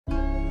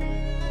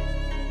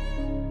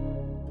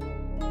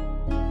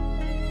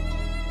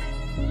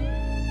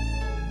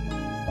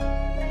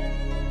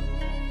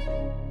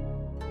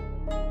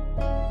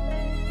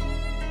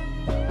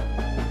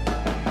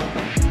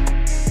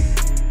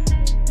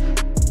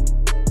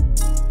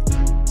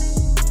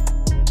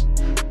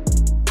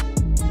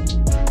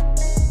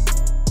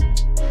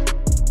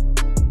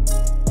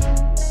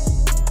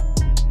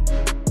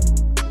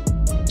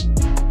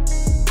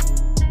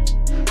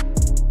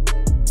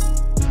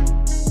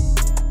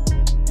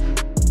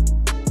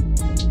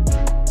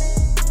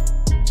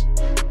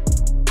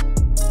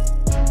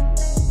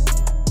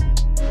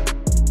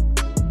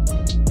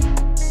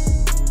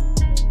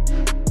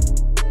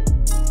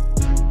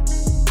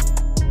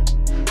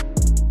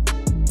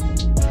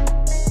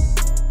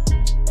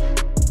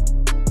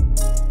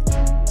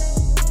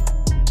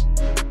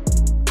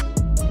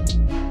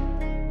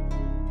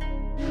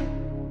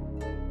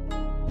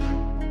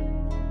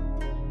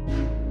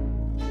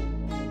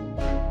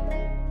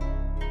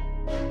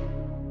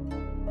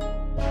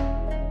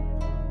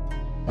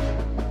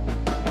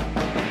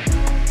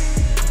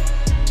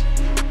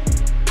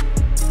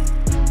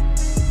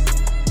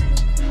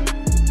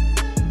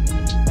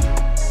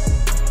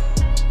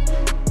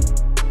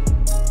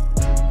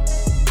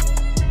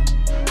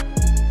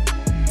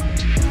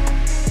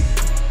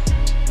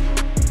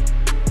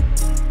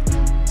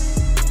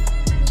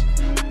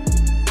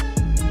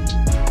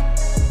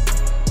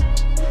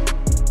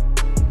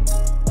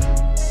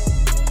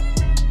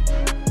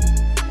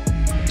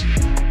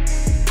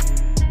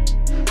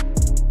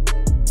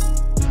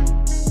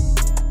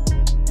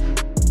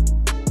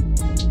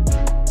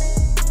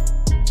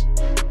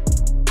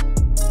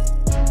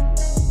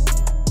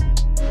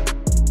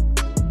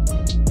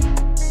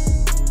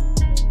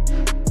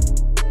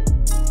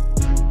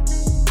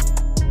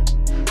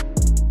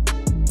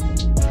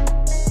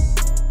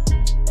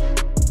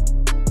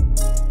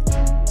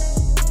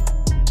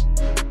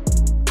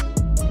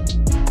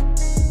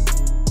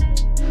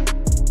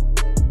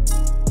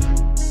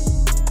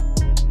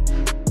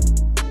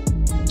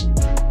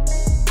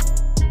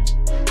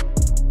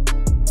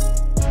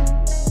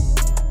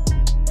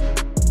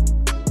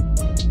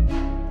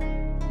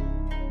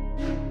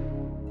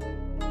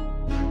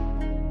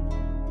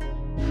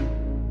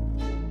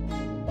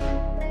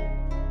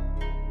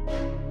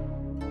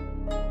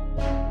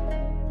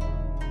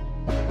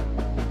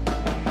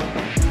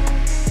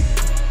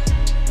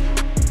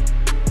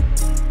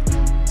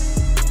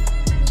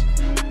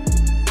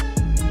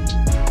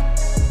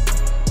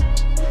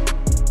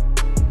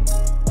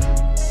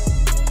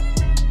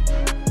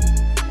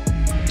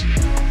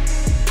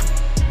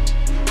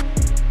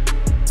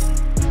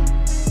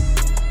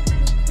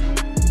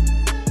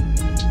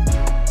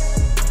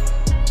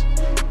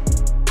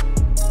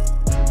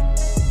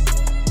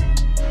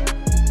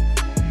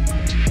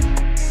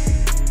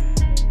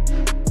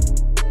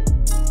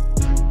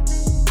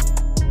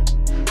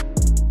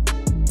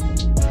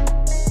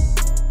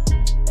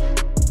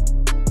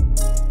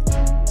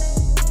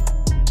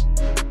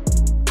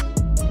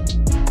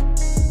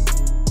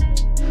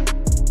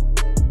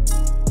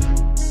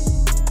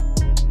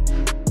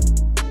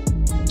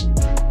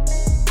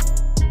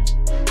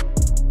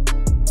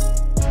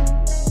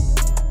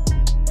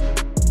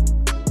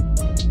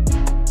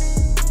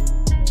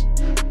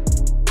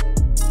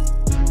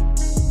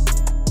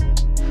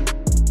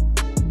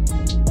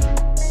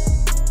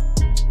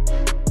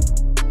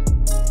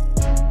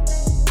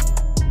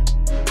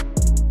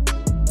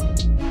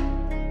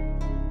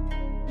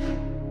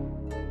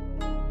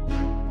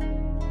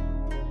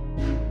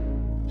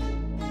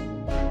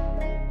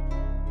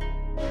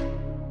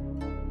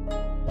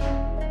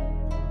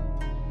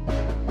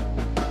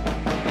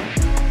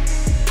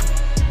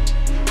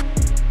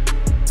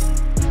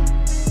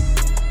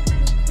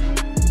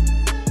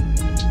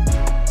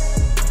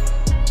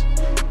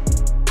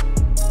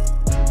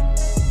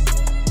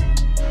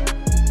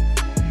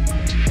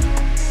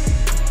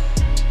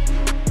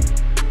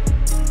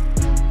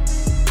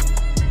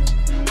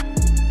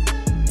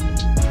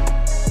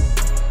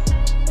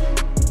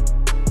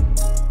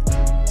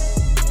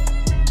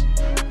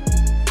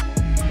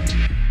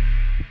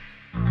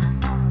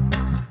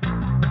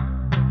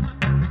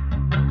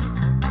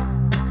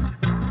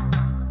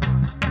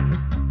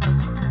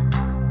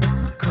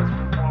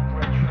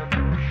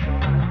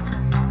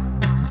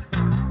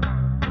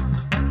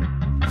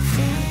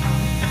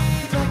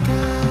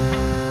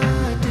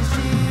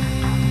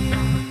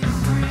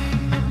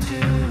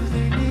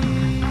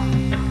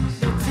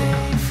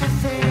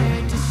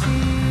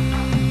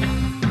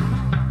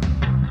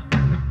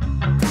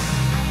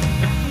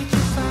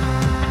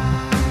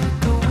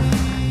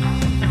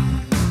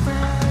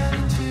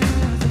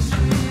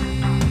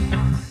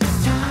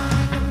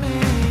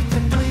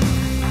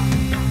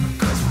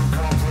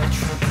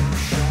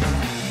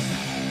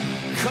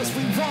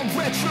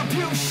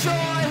retribution.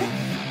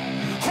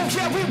 Oh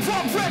yeah, we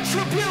want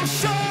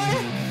retribution.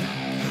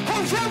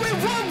 Oh yeah, we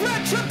want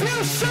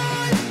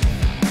retribution.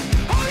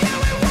 Oh yeah,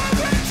 we want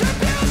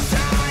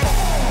retribution.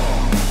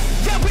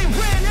 Yeah, we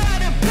ran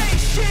out of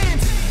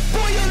patience.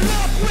 Boil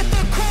up with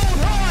the cold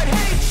hard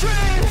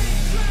hatred.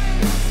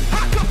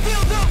 I can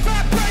feel the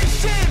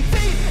vibration.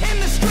 Feet in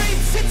the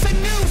streets, it's a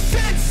new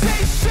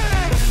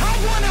sensation. I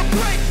wanna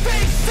break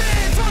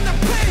faces on the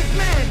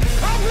pavement.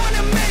 I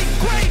wanna make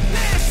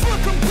greatness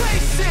look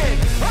complacent.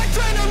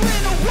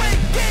 Adrenaline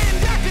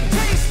awakened, I can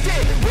taste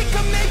it. We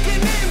can make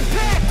an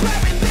impact,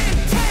 grab and then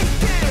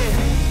take it.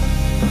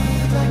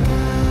 Like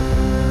a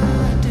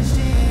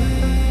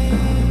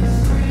disease,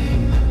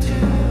 bring them to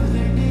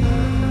their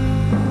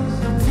knees.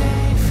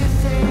 Pay for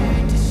their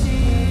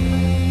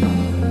disease.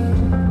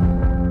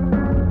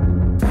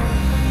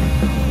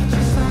 Breathe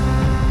just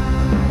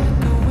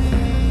like a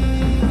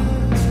weed,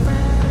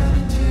 spread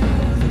into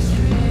the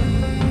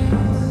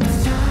streets. It's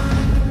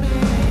time to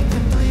make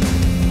them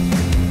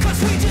bleed. 'Cause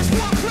we just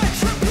want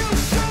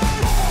retribution.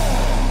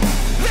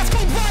 Let's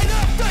go light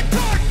up the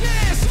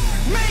darkness.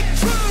 Make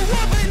true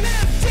of an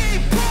empty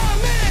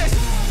promise.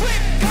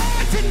 Flip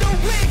gods into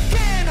weak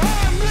and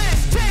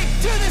harmless. Take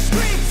to the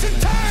streets and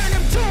turn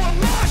them to a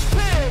mosh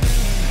pit.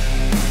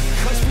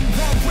 'Cause we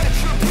want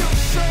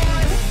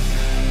retribution.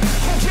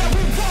 Oh yeah,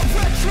 we want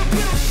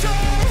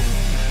retribution.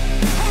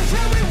 Oh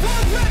yeah, we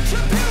want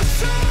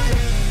retribution.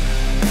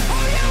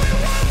 Oh yeah, we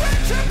want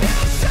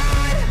retribution.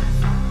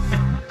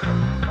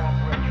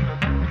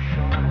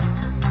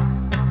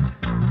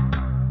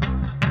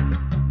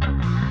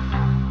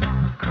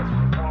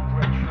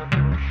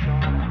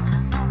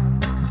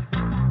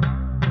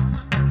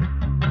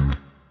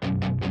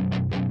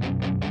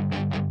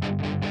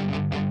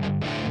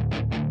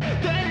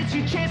 Then it's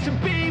your chance to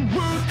be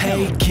ruthless.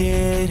 Hey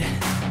kid,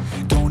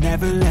 don't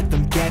ever let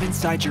them get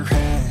inside your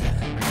head.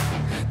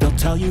 They'll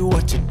tell you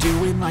what to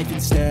do in life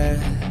instead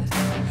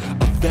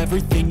of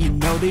everything you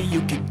know that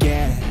you could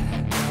get.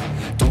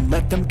 Don't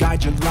let them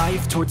guide your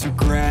life towards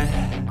regret.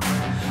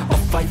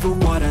 I'll fight for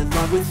what I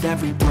love with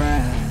every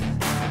breath.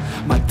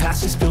 My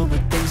past is filled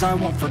with things I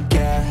won't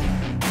forget.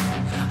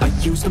 I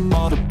use them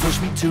all to push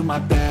me to my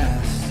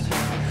best.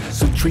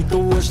 So treat the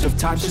worst of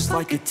times just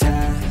like a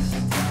test.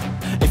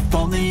 If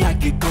only I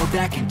could go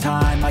back in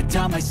time, I'd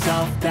tell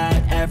myself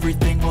that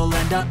everything will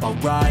end up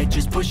alright.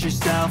 Just push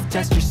yourself,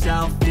 test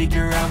yourself,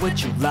 figure out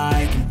what you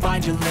like, and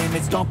find your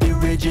limits, don't be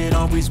rigid,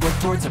 always work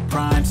towards a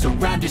prime.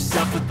 Surround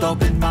yourself with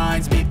open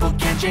minds, people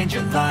can change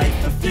your life.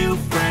 A few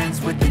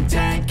friends with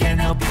intent can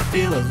help you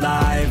feel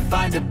alive.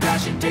 Find a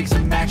passion, take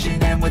some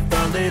action, and with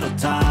a little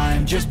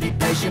time, just be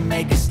patient,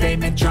 make a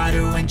statement, try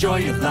to enjoy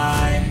your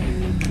life.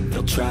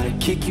 They'll try to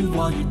kick you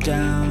while you're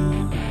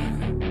down.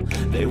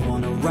 They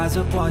wanna rise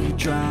up while you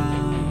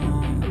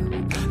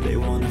drown. They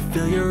wanna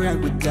fill your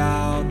head with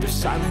doubt. They're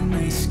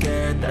silently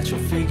scared that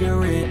you'll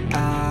figure it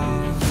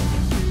out.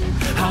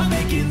 I'll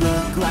make it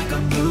look like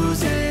I'm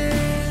losing,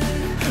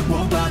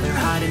 won't bother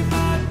hiding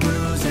my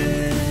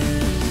bruises.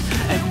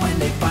 And when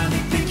they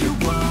finally think you're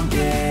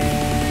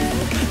wounded,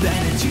 then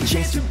it's your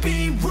chance to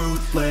be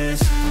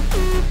ruthless.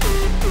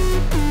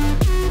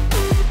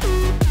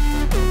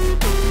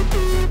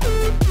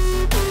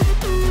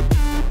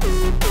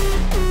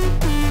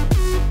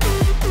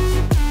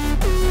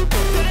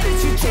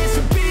 Chance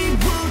to be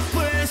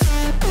ruthless.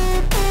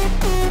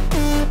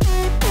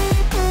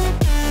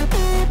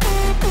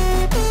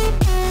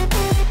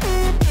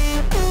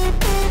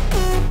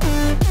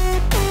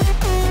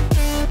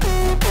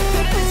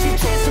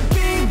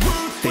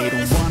 They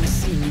don't wanna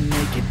see me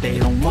naked, they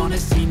don't wanna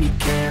see me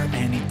care.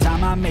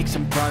 Anytime I make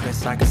some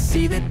progress, I can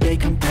see that they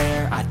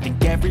compare. I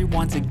think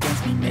everyone's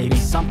against me, maybe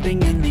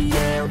something in the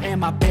air.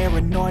 Am I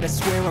paranoid? I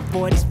swear a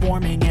void is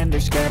forming and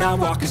they're scared. I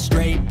walk a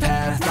straight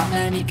path, not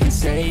many can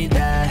say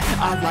that.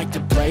 I like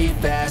to play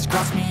fast,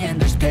 cross me and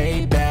there's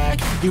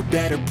payback. You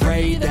better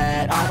pray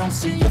that I don't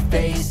see your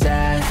face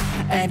at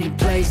any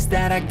place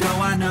that I go.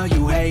 I know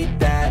you hate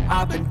that.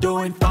 I've been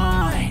doing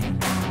fine,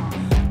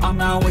 I'm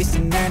not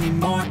wasting any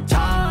more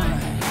time.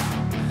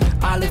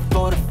 I live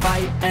for the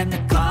fight and the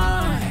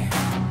climb,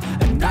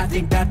 and I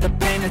think that the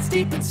pain that's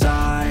deep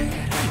inside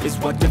is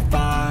what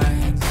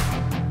defines.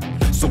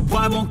 So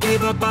I won't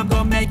give up, I'm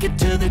gonna make it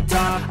to the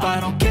top. I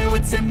don't care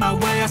what's in my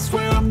way, I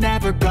swear I'm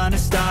never gonna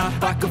stop.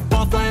 I could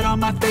fall flat on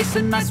my face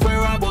and I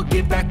swear I will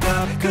get back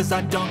up. 'Cause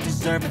I don't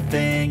deserve a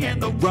thing and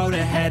the road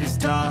ahead is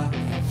tough.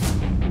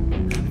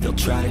 They'll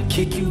try to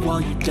kick you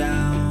while you're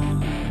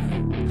down.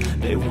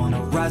 They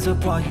wanna rise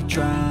up while you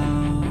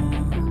drown.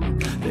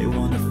 They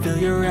wanna fill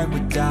your head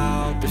with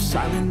doubt. They're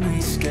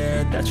silently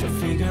scared that you'll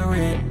figure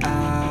it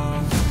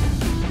out.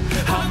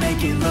 I'll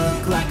make it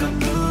look like I'm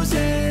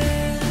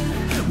losing,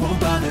 won't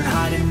bother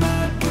hiding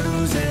my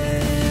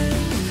bruises.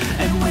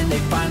 And when they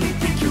finally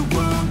think you're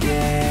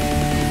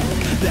wounded,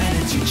 then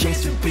it's your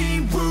chance to be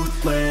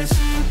ruthless.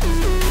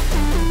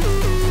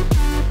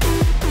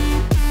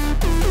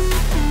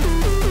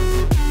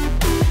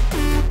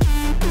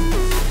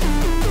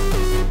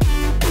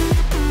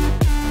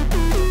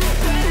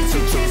 Then it's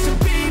your chance to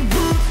be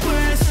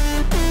ruthless.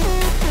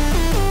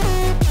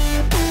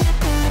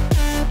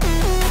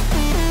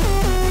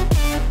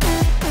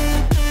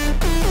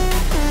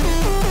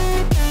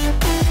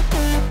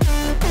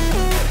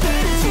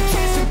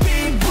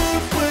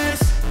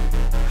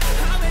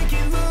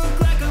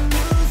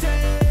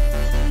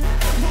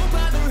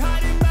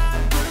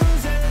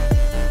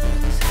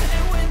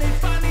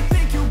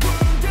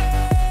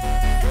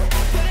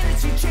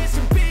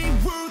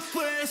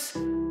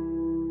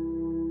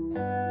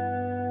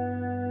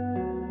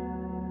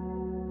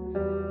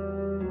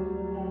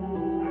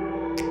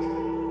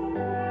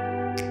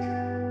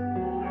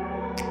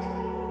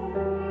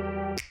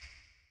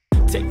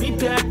 Take me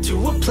back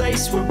to a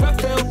place where I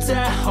felt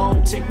at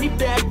home. Take me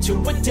back to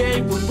a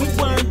day when we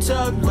weren't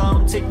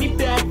alone. Take me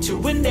back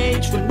to an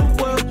age when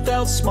the world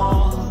felt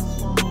small.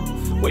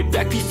 Way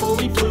back before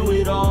we blew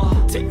it all.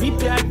 Take me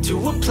back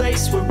to a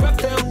place where I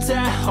felt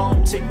at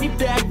home. Take me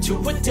back to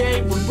a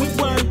day when we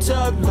weren't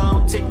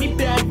alone. Take me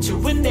back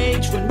to an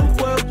age when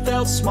the world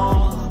felt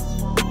small.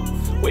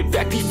 Way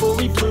back before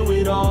we blew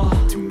it all.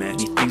 Too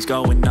many things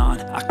going on,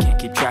 I can't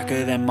keep track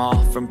of them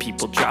all. From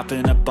people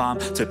dropping a bomb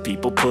to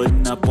people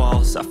putting up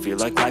walls. I feel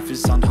like life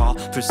is on hold,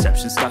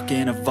 perception stuck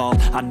in a vault.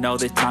 I know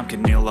that time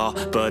can heal all,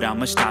 but how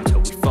much time till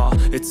we fall?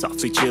 It's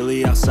awfully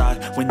chilly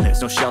outside when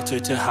there's no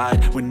shelter to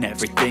hide. When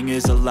everything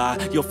is a lie,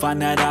 you'll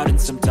find that out in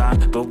some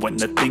time. But when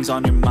the things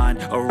on your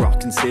mind are all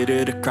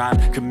considered a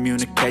crime,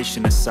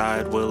 communication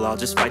aside, we'll all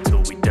just fight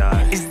till we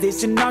die. Is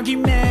this an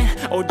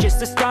argument or just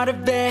the start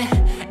of it?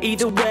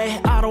 Either way,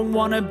 I don't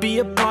wanna be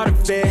a part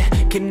of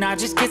it. Can I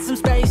just get some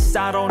space?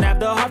 I don't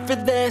have the heart for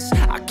this.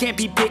 I can't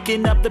be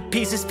picking up the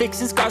pieces,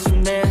 fixing scars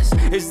from this.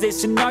 Is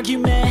this an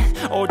argument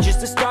or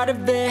just the start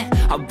of it?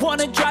 I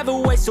wanna drive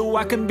away so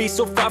I can be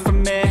so far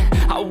from it.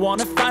 I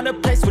wanna find a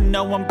place where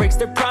no one breaks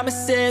their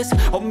promises.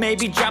 Or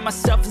maybe drown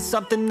myself in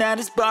something that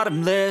is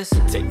bottomless.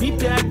 Take me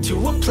back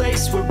to a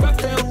place where I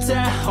felt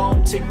at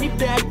home. Take me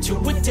back to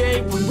a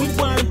day when we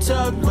weren't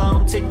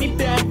alone. Take me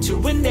back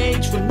to an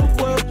age when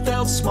the world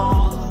felt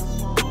small.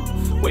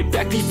 Way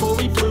back before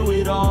we blew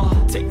it all.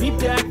 Take me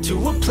back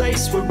to a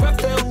place where I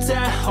felt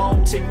at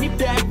home. Take me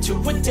back to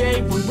a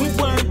day when we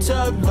weren't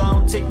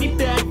alone. Take me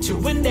back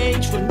to an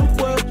age when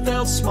the world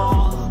felt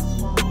small.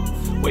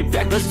 Way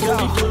back before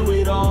we blew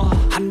it all.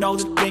 I know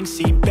that things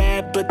seem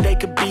bad, but they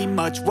could be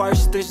much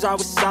worse. There's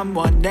always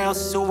someone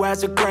else who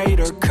has a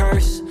greater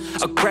curse,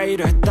 a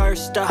greater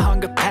thirst, a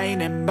hunger,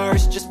 pain, and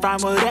mercy. Just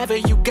find whatever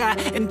you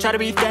got and try to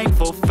be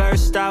thankful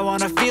first. I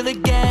wanna feel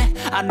again,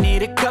 I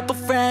need a couple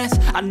friends.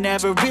 I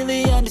never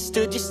really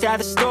understood just how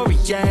the story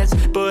ends,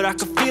 but I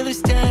can feel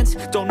it's tense,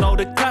 don't know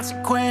the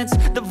consequence.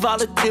 The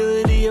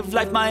volatility of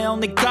life, my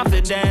only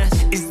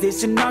confidence. Is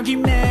this an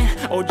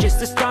argument or just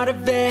the start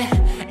of it?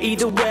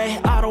 Either way,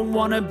 I don't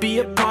wanna be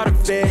a part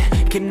of it.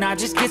 Can I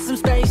just get some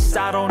space?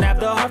 I don't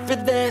have the heart for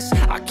this.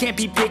 I can't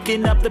be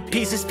picking up the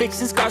pieces,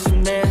 fixing scars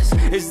from this.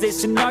 Is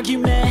this an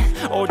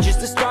argument or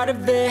just the start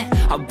of it?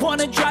 I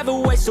wanna drive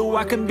away so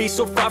I can be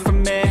so far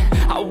from it.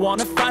 I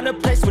wanna find a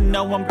place where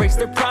no one breaks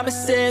their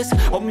promises.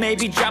 Or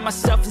maybe drown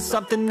myself in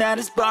something that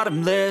is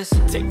bottomless.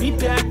 Take me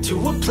back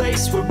to a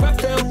place where I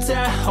felt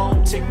at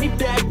home. Take me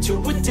back to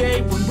a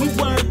day when we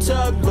weren't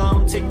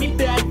alone. Take me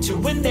back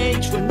to an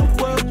age when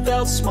the world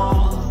felt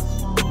small.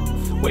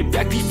 Way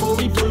back before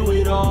we blew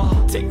it all.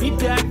 Take me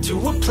back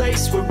to a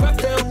place where I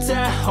felt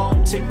at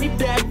home. Take me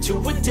back to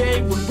a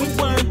day when we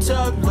weren't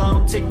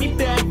alone. Take me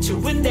back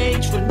to an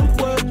age when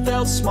the world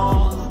felt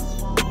small.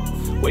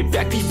 Way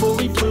back before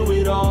we blew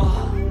it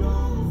all.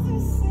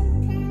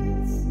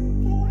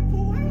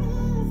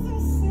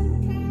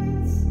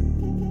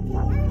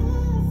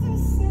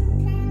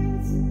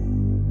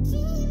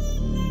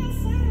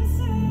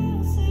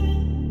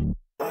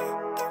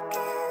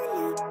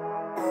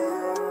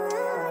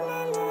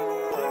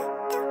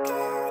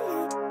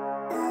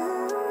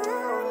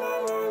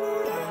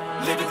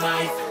 Living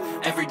life,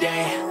 every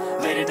day,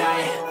 late at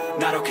night,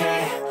 not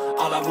okay.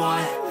 All I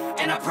want,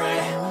 and I pray,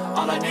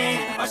 all I need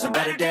are some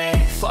better days.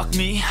 Fuck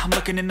me, I'm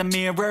looking in the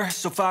mirror,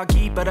 so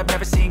foggy, but I've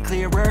never seen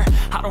clearer.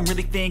 I don't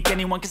really think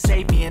anyone can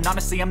save me, and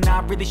honestly I'm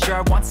not really sure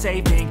I want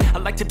saving. I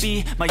like to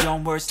be my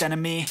own worst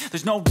enemy.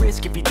 There's no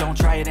risk if you don't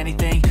try at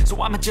anything, so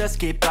I'ma just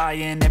keep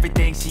buying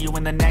everything. See you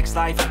in the next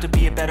life, have to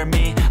be a better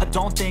me. I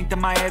don't think that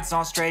my head's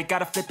on straight,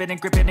 gotta flip it and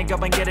grip it and go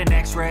and get an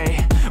x-ray.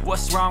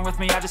 What's wrong with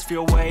me? I just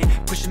feel weight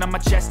pushing on my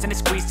chest and it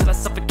squeezes till I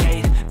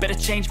suffocate. Better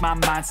change my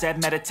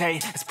mindset,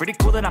 meditate. It's pretty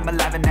cool that I'm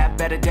alive and have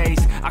better days.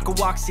 I could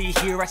walk, see,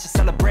 hear, I should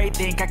celebrate.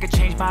 Think I could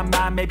change my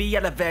mind, maybe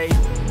elevate.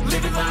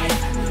 Living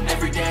life,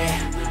 every day,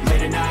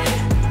 late at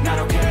night, not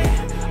okay.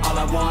 All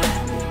I want,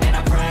 and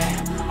I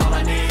pray, all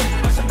I need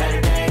are some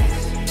better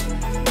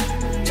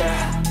days.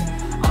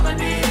 Yeah, all I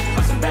need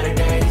are some better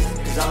days.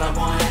 Cause all I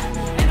want,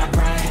 and I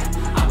pray,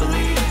 I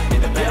believe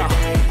in the better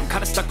days. I'm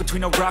kinda stuck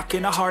between a rock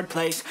and a hard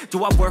place.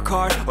 Do I work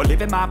hard or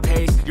live at my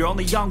pace? You're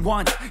only young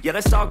once, yeah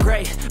that's all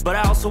great, but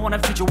I also want a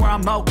future where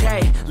I'm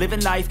okay.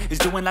 Living life is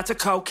doing lots of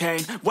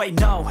cocaine. Wait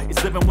no,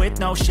 it's living with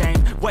no shame.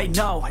 Wait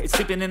no, it's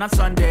sleeping in on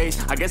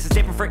Sundays. I guess it's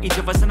different for each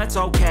of us and that's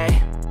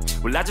okay.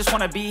 Well I just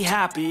wanna be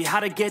happy, how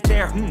to get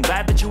there?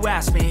 Glad that you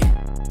asked me.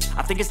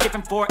 I think it's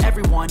different for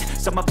everyone.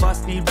 Some of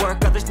us need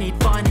work, others need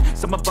fun.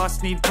 Some of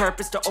us need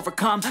purpose to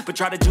overcome. But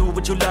try to do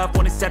what you love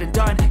when it's said and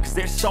done. Cause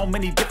there's so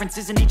many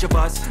differences in each of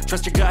us.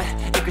 Trust your gut,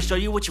 it can show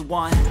you what you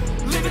want.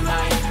 Living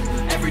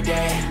life, every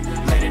day,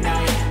 late at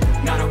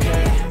night, not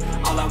okay.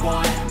 All I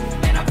want,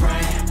 and I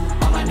pray,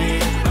 all I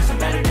need are some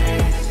better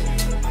days.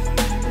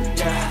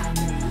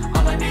 Yeah,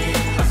 all I need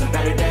are some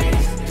better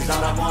days. Cause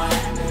all I want,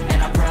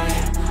 and I pray,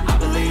 I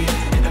believe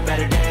in the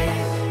better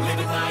days.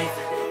 Living life,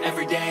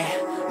 every day,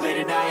 late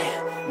at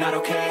night, not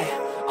okay.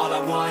 All I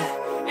want,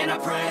 and I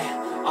pray,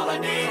 all I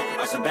need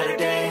are some better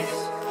days.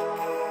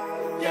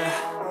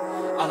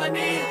 yeah. All I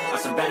need are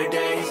some better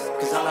days,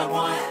 cause all I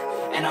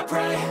want, and I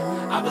pray,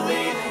 I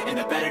believe in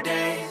the better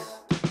days.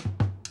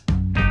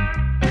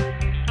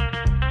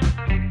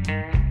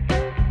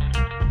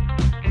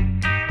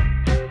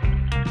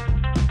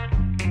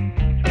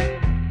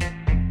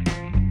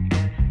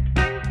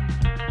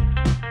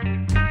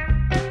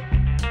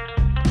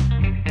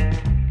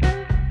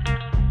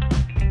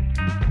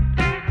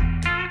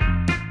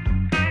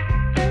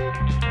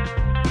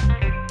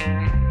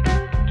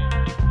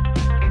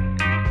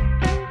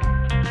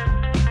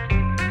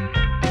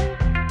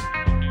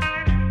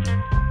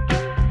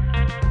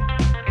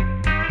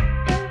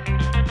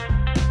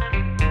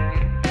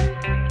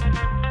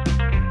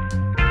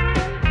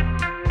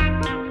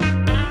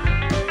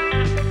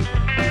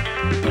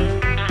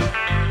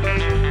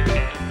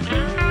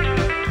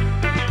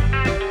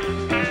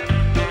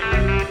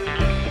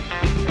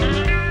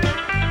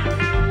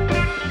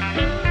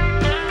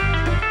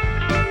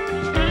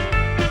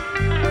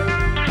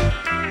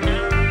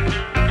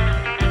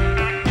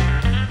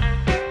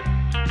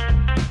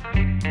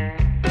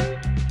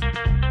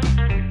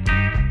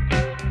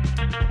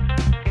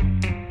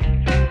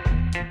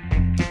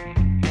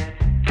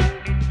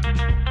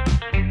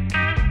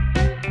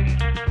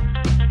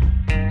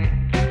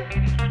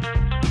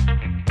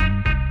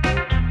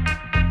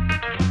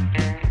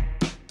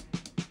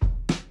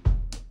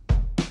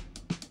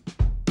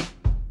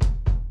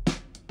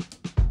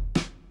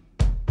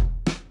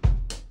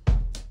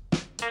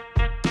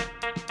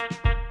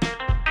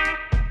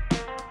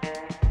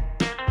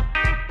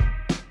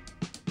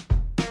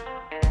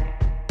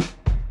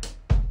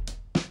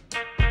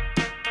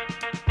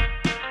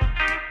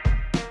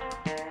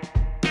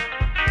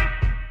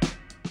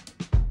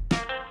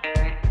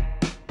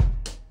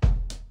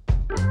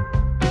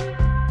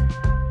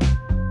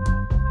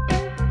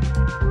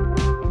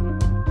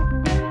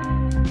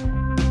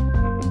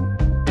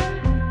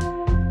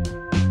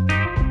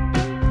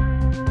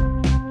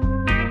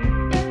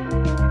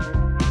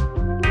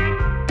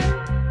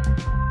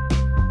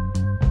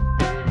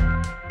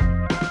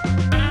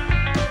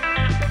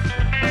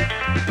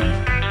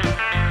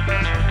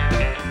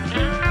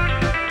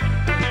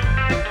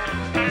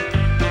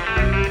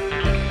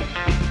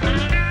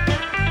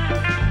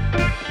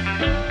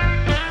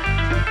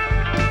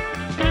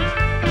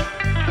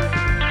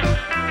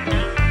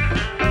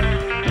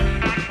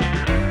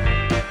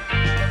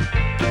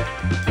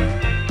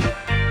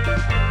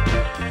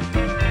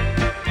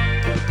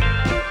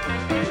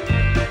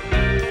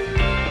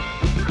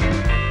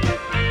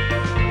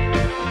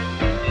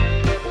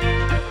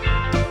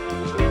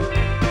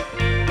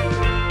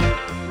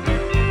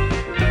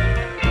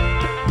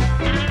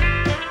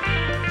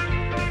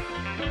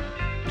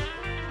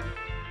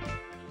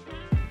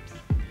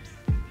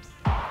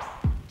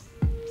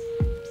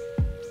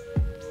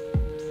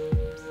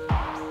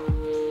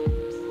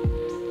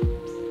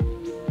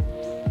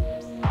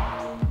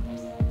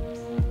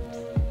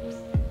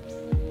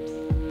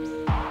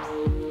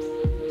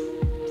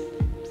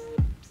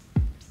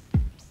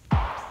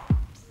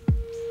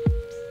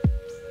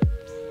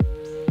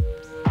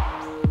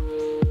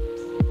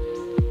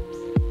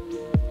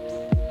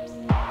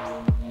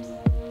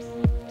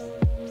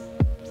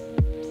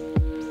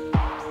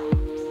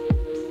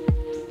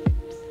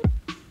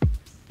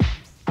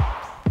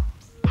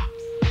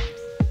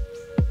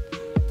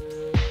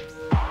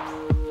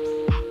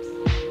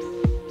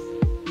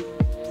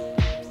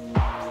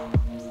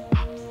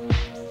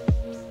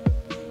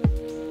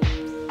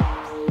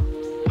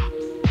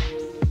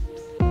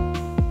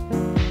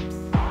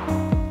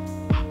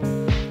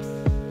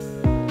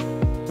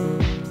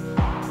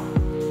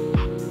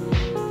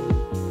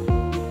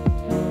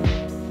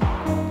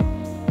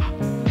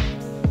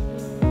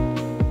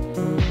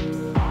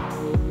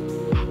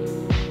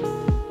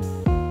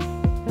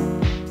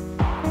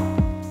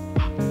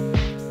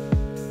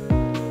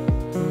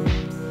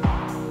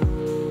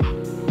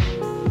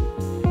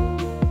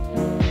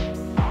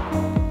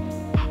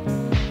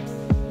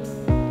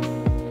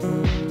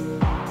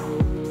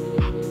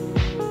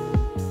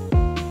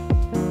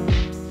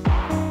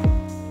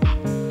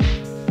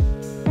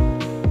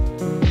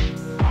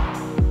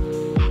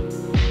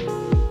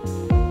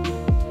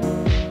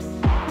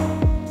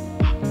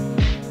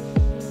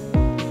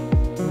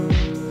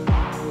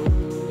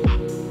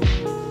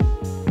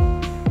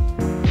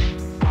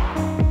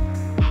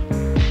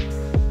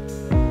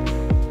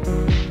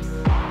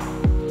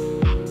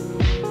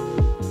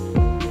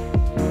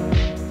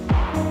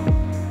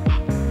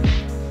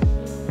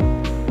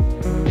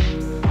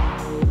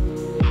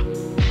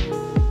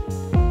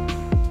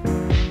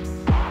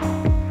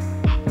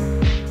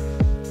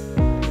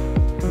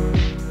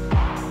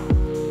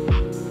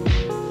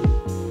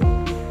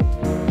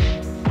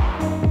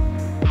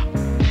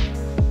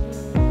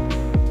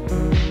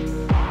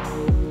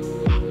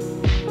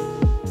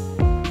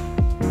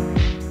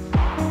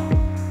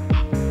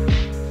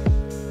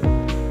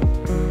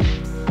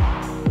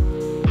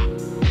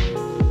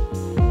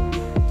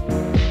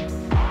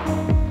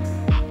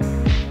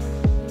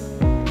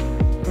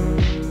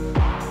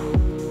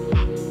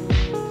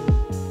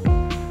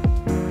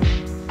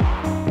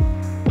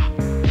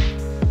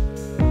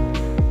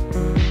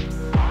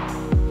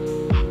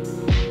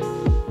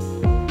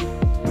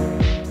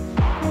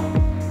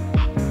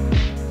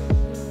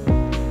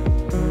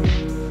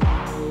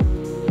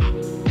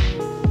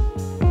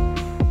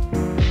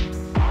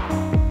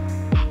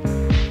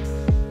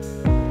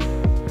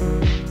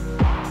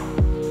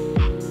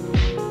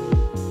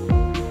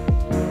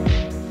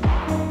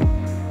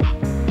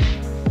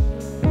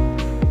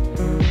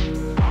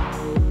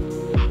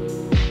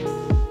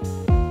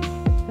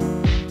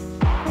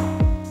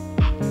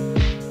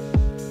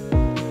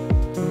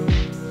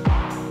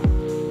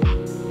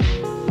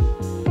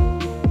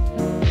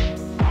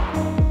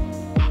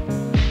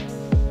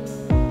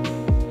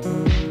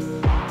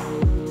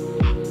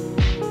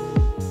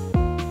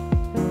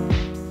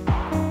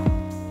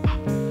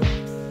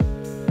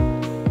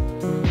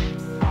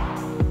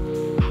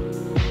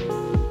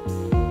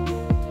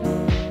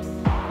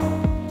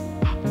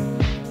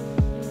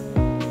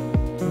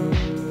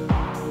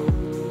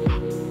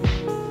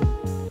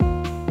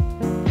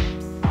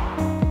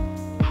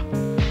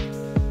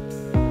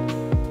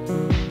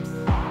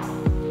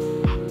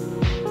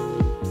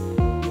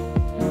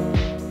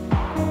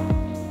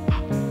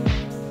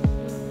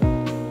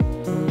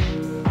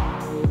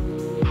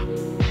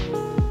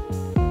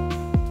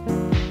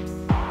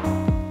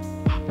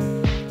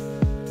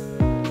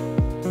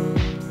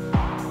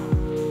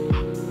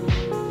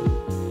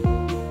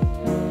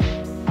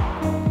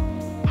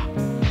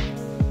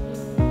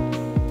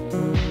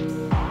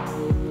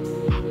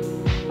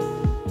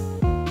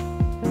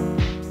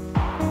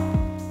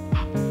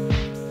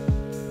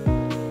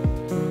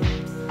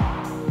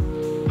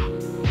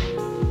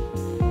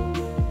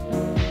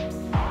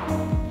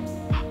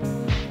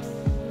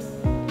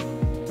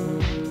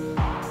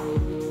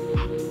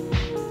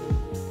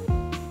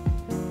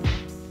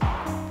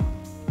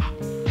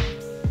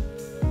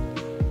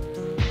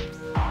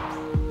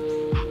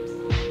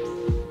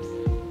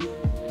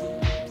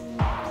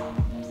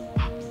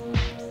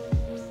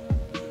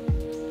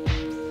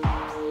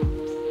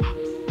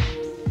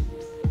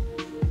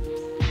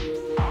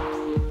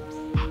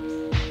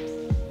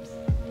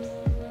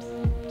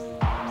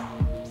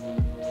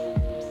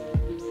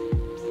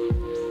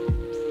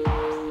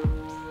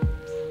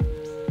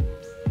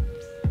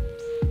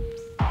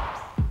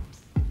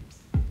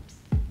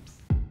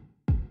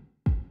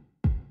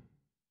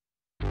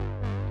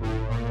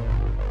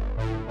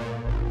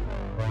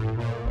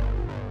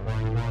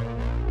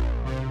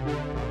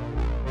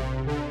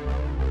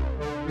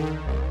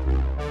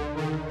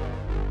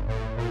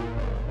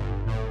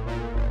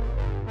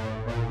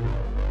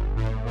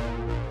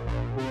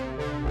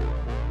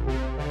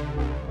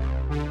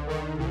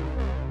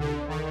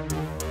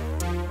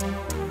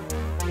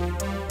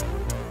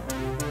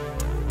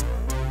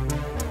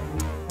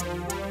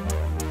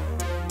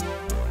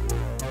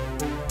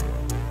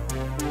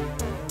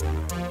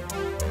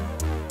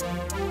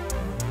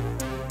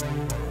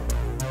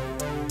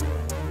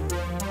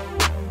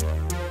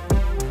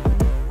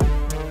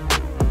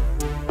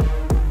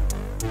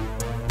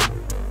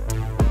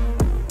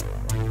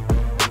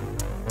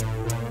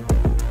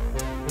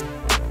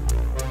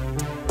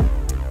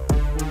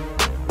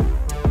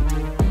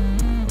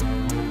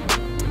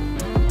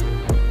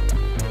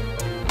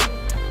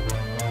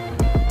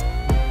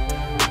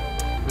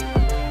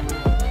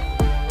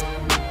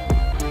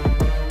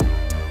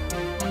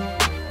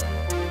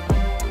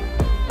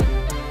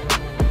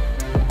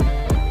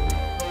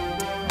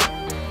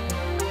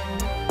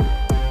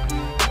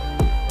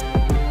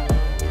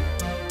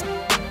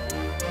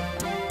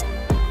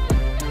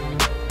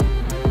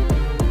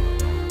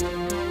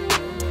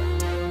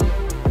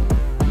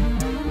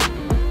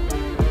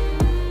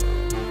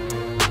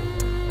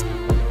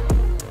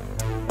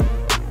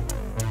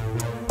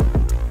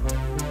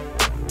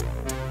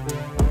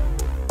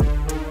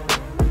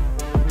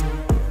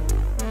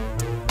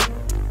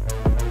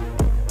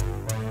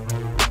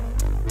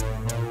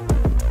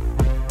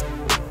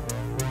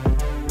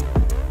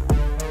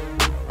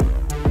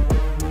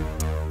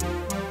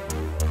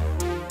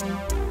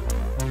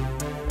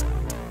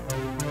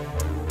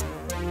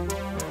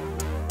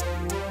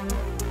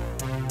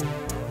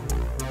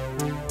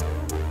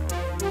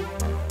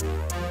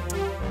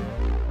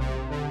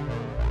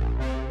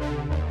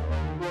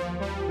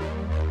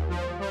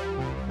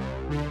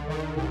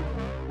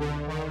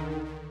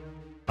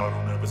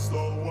 never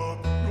slow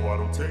up, no I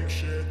don't take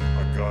shit.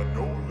 I got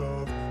no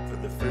love for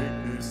the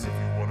fakeness. If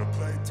you wanna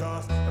play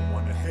tough and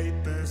wanna hate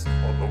this,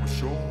 I'll always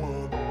show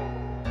up.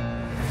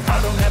 I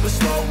don't ever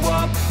slow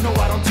up, no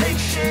I don't take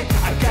shit.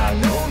 I got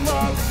no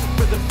love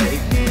for the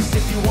fakeness.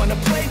 If you wanna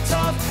play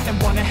tough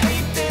and wanna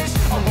hate this,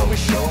 I'll always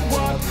show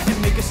up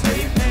and make a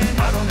statement.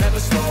 I don't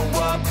ever slow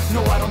up,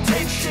 no I don't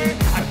take shit.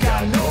 I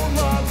got no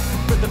love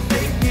for the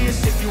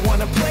fakeness. If you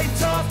wanna play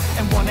tough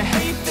and wanna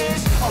hate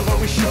this, I'll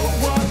always show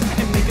up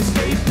and make a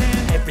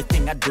statement.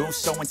 Everything I do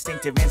so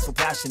instinctive and so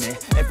passionate.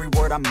 Every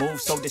word I move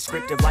so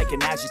descriptive like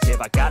an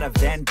adjective. I got a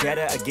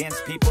vendetta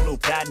against people who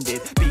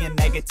patented being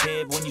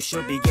negative when you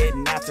should be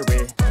getting after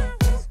it.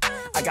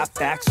 I got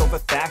facts over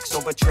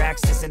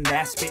tracks, this and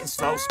that. Spitting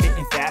slow,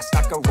 spitting fast,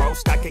 I could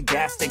roast, I could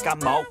gas. Think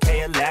I'm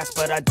okay at last,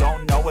 but I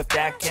don't know if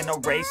that can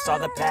erase all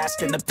the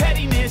past. And the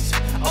pettiness,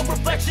 a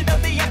reflection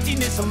of the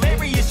emptiness.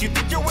 Hilarious, you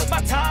think you're worth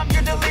my time,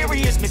 you're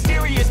delirious.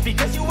 Mysterious,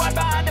 because you hide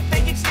behind a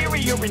fake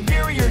exterior.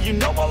 Inferior, you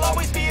know I'll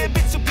always be a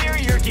bit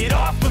superior. Get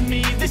off of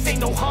me, this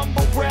ain't no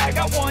humble brag.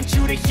 I want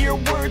you to hear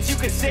words, you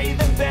can say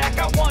them back.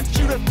 I want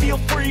you to feel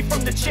free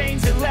from the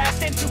chains at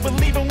last, and to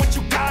believe in what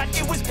you got,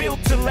 it was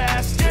built to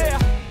last, yeah.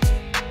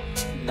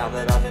 Now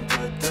that I've been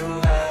put through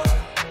hell,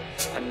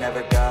 I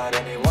never got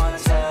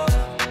anyone's help.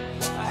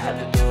 I had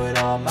to do it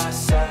all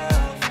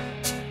myself.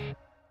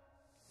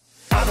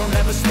 I don't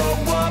ever slow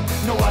up,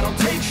 no I don't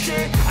take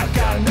shit. I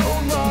got no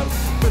love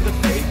for the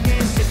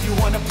fakeness. If you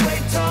wanna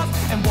play tough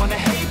and wanna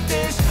hate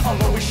this,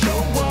 I'll always show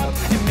up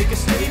and make a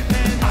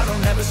statement. I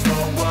don't ever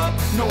slow up,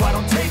 no I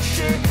don't take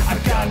shit. I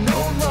got no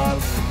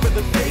love for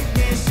the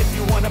fakeness. If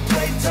you wanna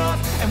play tough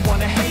and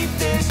wanna hate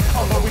this,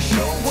 I'll always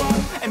show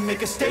up and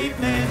make a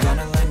statement.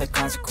 Gonna learn the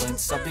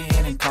consequence of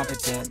being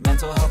incompetent.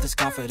 Mental health is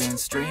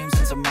confidence, dreams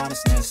and some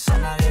honestness.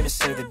 I'm not here to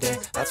save the day,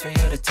 that's for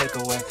you to take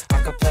away. I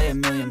could play a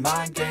million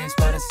mind games,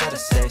 but instead I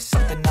say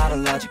something not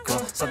illogical,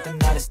 something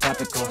that is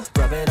topical.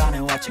 Rub it on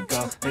and watch it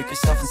go, make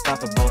yourself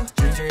unstoppable.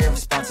 Dreams are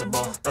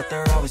irresponsible, but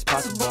they're always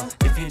possible.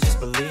 If you just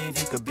believe,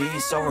 you could be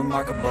so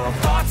remarkable.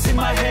 Thoughts in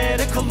my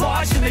head, a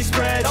collage and they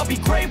spread. I'll be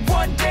great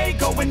one day,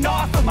 going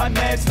off of my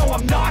meds. No,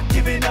 I'm not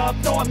giving up,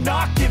 no, I'm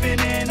not giving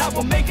in. I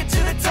will make it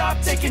to the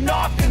top, taking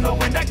off in the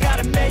wind. I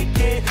gotta make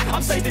it,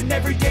 I'm saving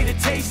every day to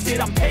taste it.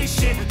 I'm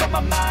patient, but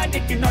my mind,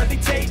 it can hardly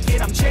take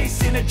it. I'm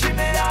chasing a dream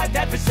that I've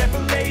had for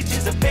several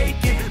ages. A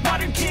vacant,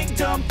 modern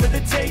kingdom for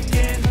the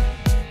taking.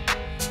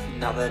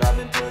 Now that I've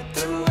been put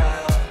through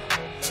hell,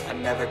 I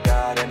never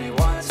got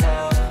anyone's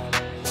help.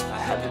 I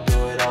had to do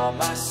it all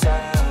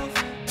myself.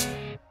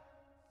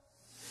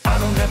 I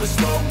don't ever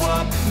slow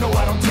up, no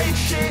I don't take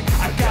shit.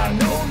 I got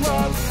no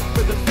love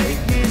for the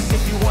fakeness.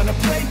 If you wanna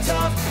play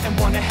tough and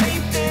wanna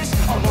hate this,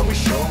 I'll always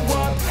show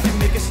up and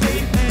make a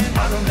statement.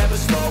 I don't ever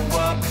slow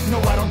up, no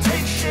I don't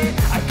take shit.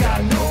 I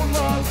got no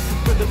love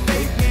for the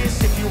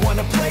fakeness. If you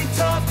wanna play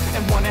tough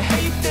and wanna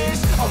hate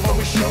this, I'll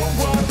always show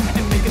up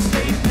and make a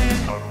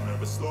statement. I don't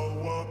ever slow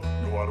up,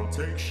 no I don't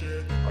take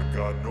shit. I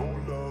got no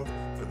love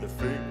for the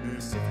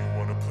fakeness. If you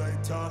wanna play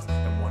tough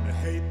and wanna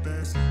hate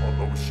this,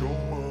 I'll always show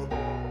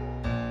up.